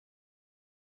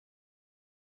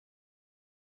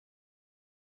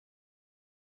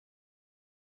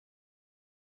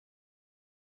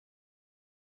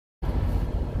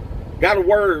Got a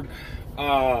word,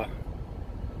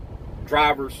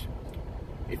 drivers.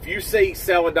 If you see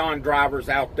Celadon drivers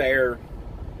out there,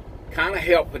 kind of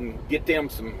help and get them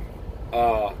some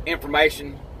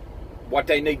information, what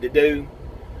they need to do.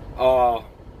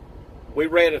 We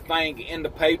read a thing in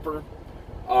the paper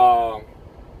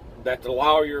that the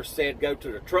lawyer said go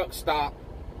to the truck stop,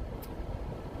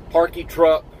 park your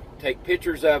truck, take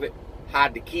pictures of it,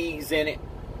 hide the keys in it,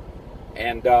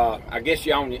 and I guess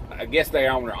they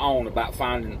on their own about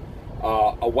finding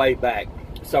a way back.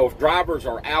 So if drivers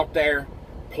are out there,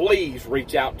 please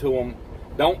reach out to them.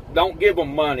 Don't give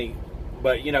them money,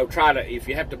 but try to, if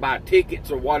you have to buy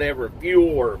tickets or whatever,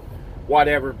 fuel or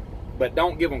whatever, but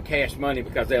don't give them cash money,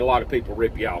 because a lot of people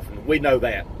rip you off, and we know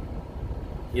that.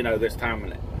 This time of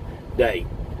the day.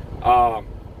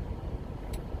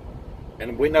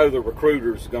 And we know the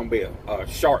recruiters are going to be a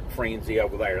shark frenzy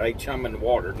over there. They chum in the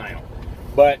water now.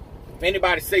 But if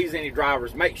anybody sees any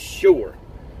drivers, make sure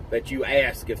that you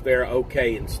ask if they're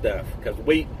okay and stuff. Because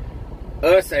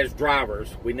us as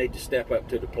drivers, we need to step up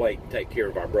to the plate and take care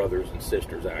of our brothers and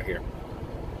sisters out here.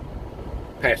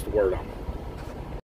 Pass the word on.